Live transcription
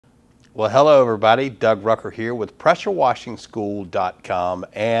Well, hello everybody. Doug Rucker here with PressureWashingSchool.com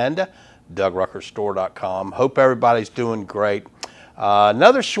and DougRuckerStore.com. Hope everybody's doing great.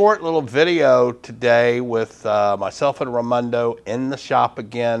 Another short little video today with myself and Raimondo in the shop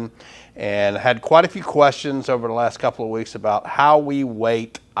again, and had quite a few questions over the last couple of weeks about how we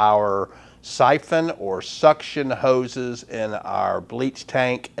weight our siphon or suction hoses in our bleach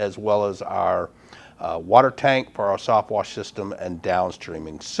tank as well as our water tank for our soft wash system and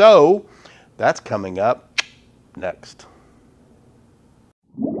downstreaming. So that's coming up next.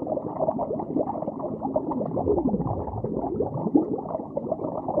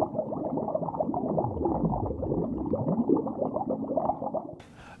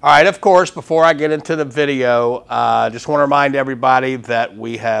 All right, of course, before I get into the video, just want to remind everybody that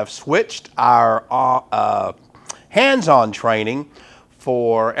we have switched our hands-on training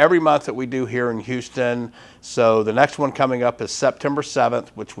for every month that we do here in Houston. So the next one coming up is September 7th,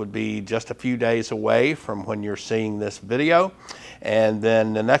 which would be just a few days away from when you're seeing this video. And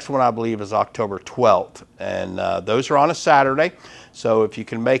then the next one I believe is October 12th. And those are on a Saturday. So if you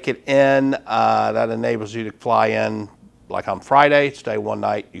can make it in, that enables you to fly in like on Friday, stay one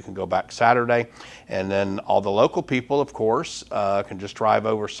night, you can go back Saturday. And then all the local people, of course, can just drive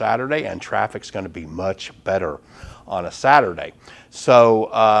over Saturday, and traffic's going to be much better on a Saturday. So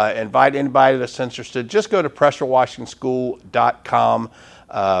invite anybody that's interested. Just go to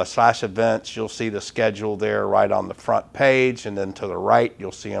PressureWashingSchool.com/events. You'll see the schedule there right on the front page, and then to the right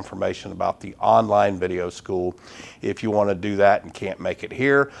you'll see information about the online video school if you want to do that and can't make it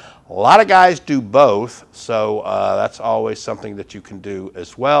here. A lot of guys do both, so that's always something that you can do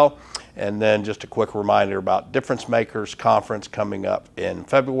as well. And then just a quick reminder about Difference Makers Conference coming up in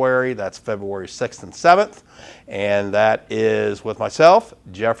February. That's February 6th and 7th. And that is with myself,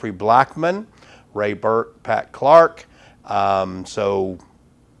 Jeffrey Blackman, Ray Burt, Pat Clark. So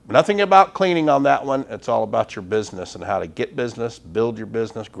nothing about cleaning on that one. It's all about your business and how to get business, build your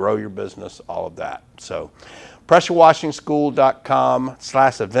business, grow your business, all of that. So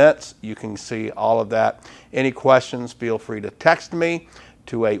PressureWashingSchool.com/events. You can see all of that. Any questions, feel free to text me,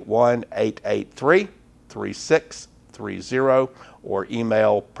 281-883-3630, or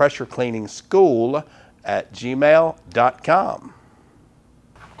email pressurecleaningschool@gmail.com.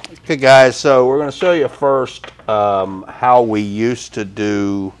 Okay guys, so we're going to show you first how we used to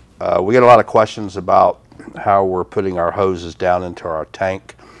do, we get a lot of questions about how we're putting our hoses down into our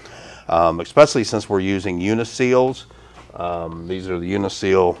tank, especially since we're using uniseals. These are the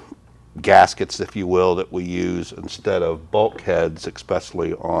uniseal gaskets, if you will, that we use instead of bulkheads,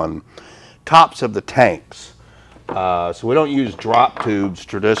 especially on tops of the tanks. So we don't use drop tubes.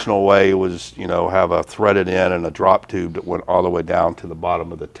 Traditional way was, you know, have a threaded end and a drop tube that went all the way down to the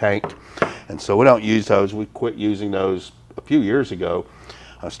bottom of the tank. And so we don't use those. We quit using those a few years ago.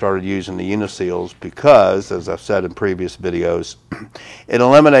 I started using the uniseals because, as I've said in previous videos, it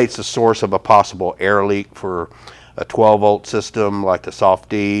eliminates the source of a possible air leak for a 12-volt system like the Soft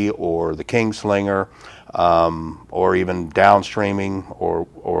D or the Kingslinger, or even downstreaming or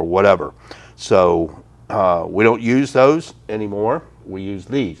whatever. So we don't use those anymore. We use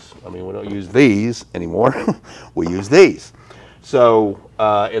these. I mean, we don't use these anymore. We use these. So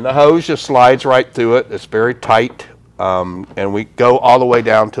and the hose just slides right through it. It's very tight, and we go all the way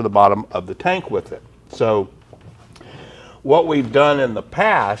down to the bottom of the tank with it. So what we've done in the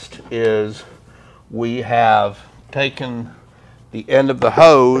past is we have taken the end of the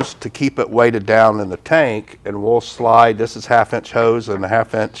hose to keep it weighted down in the tank, and we'll slide. This is 1/2-inch hose and a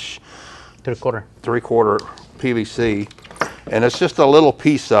 1/2-inch, 3/4 PVC, and it's just a little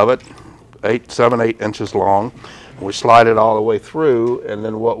piece of it, 7, 8 inches long. We slide it all the way through, and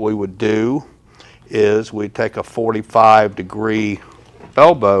then what we would do is we take a 45-degree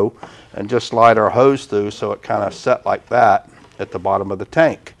elbow and just slide our hose through so it kind of set like that at the bottom of the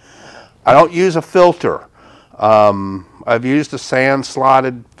tank. I don't use a filter. I've used the sand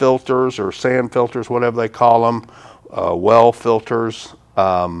slotted filters or sand filters, whatever they call them, well filters.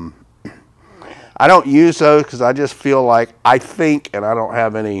 I don't use those because I just feel like, I think, and I don't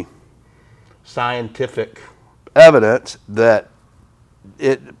have any scientific evidence, that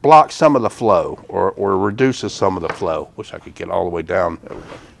it blocks some of the flow or reduces some of the flow. Wish I could get all the way down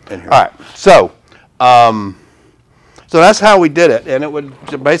in here. All right, so that's how we did it, and it would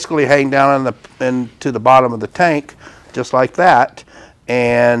basically hang down into the bottom of the tank just like that,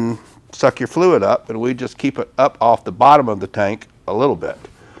 and suck your fluid up, and we just keep it up off the bottom of the tank a little bit.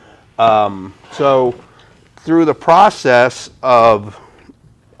 So through the process of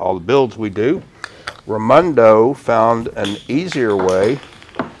all the builds we do, Raimondo found an easier way.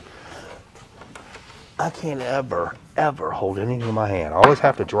 I can't ever ever hold anything in my hand. I always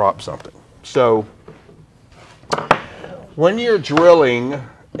have to drop something. So when you're drilling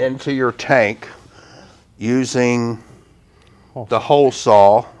into your tank using the hole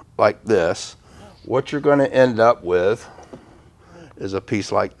saw like this, what you're going to end up with is a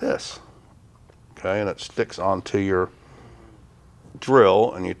piece like this. Okay, and it sticks onto your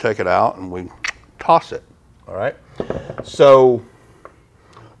drill, and you take it out and we toss it. All right, so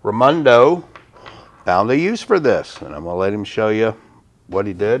Raimundo found a use for this, and I'm going to let him show you what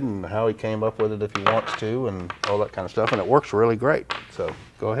he did and how he came up with it if he wants to, and all that kind of stuff, and it works really great. So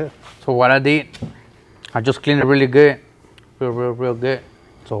go ahead. So what I did, I just cleaned it really good, real good.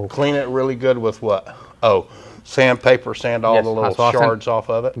 So clean it really good with what? Oh, sandpaper, sand all the little shards off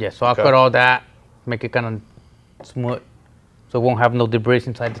of it? Yeah, so I cut all that, make it kind of smooth, so it won't have no debris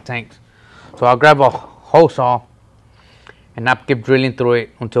inside the tanks. So I'll grab a hole saw, and I keep drilling through it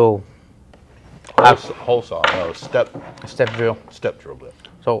until... Hole saw, no, step drill. Step drill bit.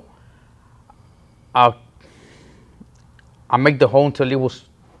 So I make the hole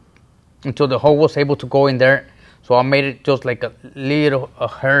until the hole was able to go in there. So I made it just like a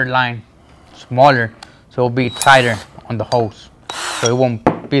hairline smaller, so it'll be tighter on the hose, so it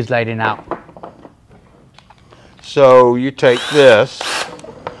won't be sliding out. So you take this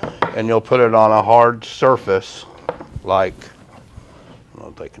and you'll put it on a hard surface, like, I don't know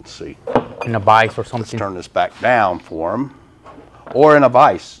if they can see. In a vise or something. Let's turn this back down for them. Or in a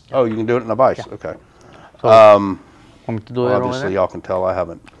vise. Oh, you can do it in a vise. Yeah. Okay. So, want me to do it obviously, y'all can tell I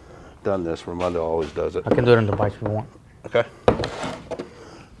haven't done this. Raimundo always does it. I can do it in the vise if you want. Okay.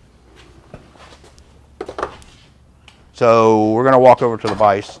 So we're going to walk over to the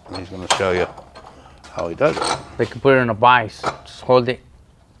vise, and he's going to show you how he does it. They can put it in a vise. Just hold it.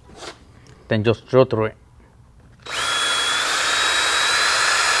 Then just drill through it.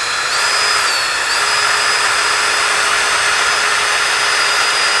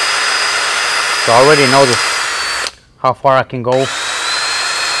 So I already know how far I can go.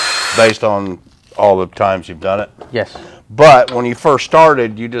 Based on all the times you've done it? Yes. But when you first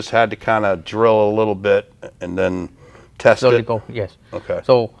started, you just had to kind of drill a little bit and then test Slowly it? Go, yes. Okay.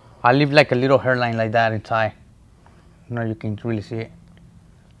 So I leave like a little hairline like that inside. Now you can really see it.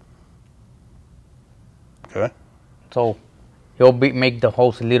 Okay. So it'll make the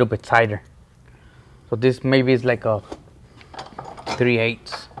hose a little bit tighter. So this maybe is like a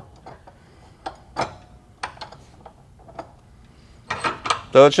 3/8.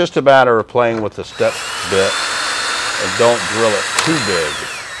 So it's just a matter of playing with the step bit and don't drill it too big,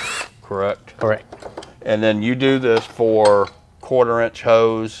 correct? Correct. And then you do this for 1/4-inch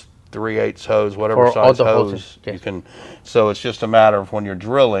hose, 3/8 hose, whatever size hose you can. So it's just a matter of when you're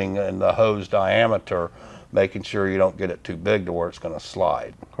drilling and the hose diameter, making sure you don't get it too big to where it's going to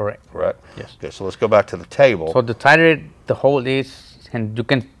slide. Correct. Correct? Yes. Okay, so let's go back to the table. So the tighter the hole is, and you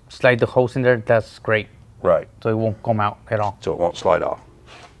can slide the hose in there, that's great. Right. So it won't come out at all. So it won't slide off.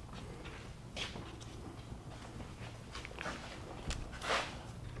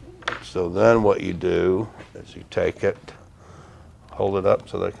 So then what you do is you take it, hold it up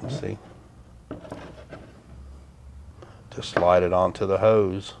so they can see. Just slide it onto the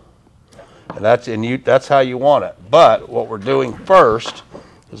hose. And that's how you want it. But what we're doing first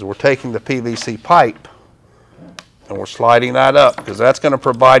is we're taking the PVC pipe and we're sliding that up, because that's going to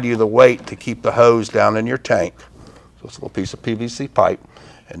provide you the weight to keep the hose down in your tank. So it's a little piece of PVC pipe.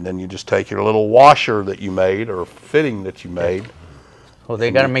 And then you just take your little washer that you made, or fitting that you made. So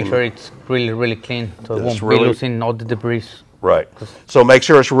they got to make sure it's really, really clean, so it won't be losing all the debris. Right. So make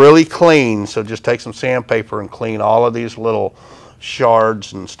sure it's really clean. So just take some sandpaper and clean all of these little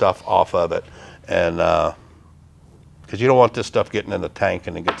shards and stuff off of it. And because you don't want this stuff getting in the tank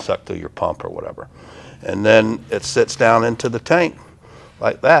and it gets sucked through your pump or whatever. And then it sits down into the tank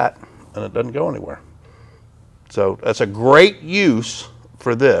like that, and it doesn't go anywhere. So that's a great use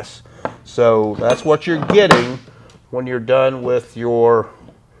for this. So that's what you're getting when you're done with your,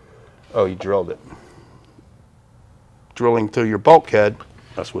 oh, you drilled it. Drilling through your bulkhead,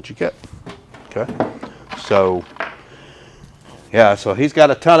 that's what you get. Okay. So, yeah, so he's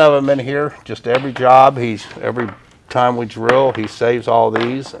got a ton of them in here. Just every job, every time we drill, he saves all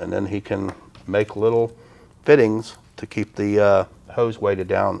these, and then he can make little fittings to keep the hose weighted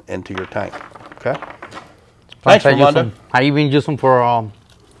down into your tank. Okay. Thanks, Raimundo. I even use them for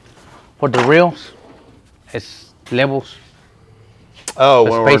the reels. It's levels. Oh,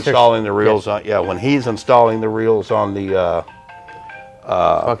 when we're installing the reels on, yeah, when he's installing the reels on the.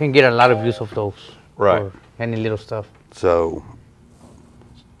 So I can get a lot of use of those. Right. For any little stuff. So,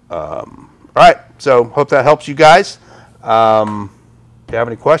 all right. So hope that helps you guys. If you have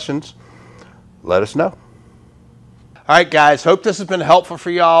any questions, let us know. All right, guys, hope this has been helpful for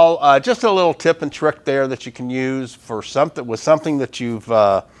y'all. Just a little tip and trick there that you can use for something that you've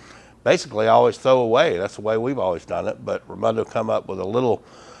basically always throw away. That's the way we've always done it, but Raimundo come up with a little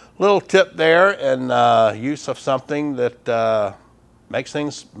tip there and use of something that makes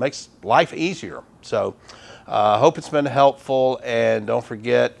life easier. So hope it's been helpful, and don't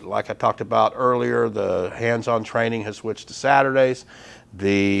forget, like I talked about earlier, the hands-on training has switched to Saturdays,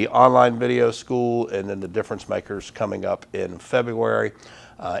 the online video school, and then the difference makers coming up in February.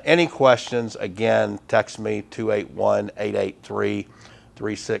 Any questions, again, text me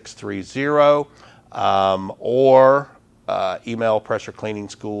 281-883-3630 or email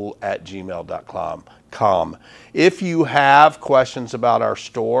pressurecleaningschool@gmail.com. If you have questions about our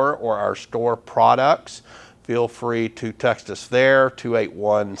store or our store products, feel free to text us there,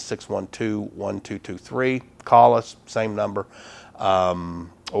 281-612-1223. Call us, same number,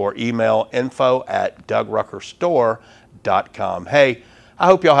 or email info@DougRuckerStore.com. Hey, I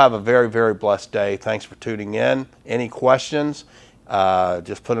hope y'all have a very, very blessed day. Thanks for tuning in. Any questions,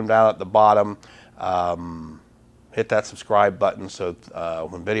 just put them down at the bottom. Hit that subscribe button so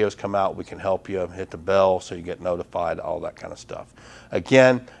when videos come out, we can help you. Hit the bell so you get notified, all that kind of stuff.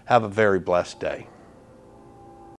 Again, have a very blessed day.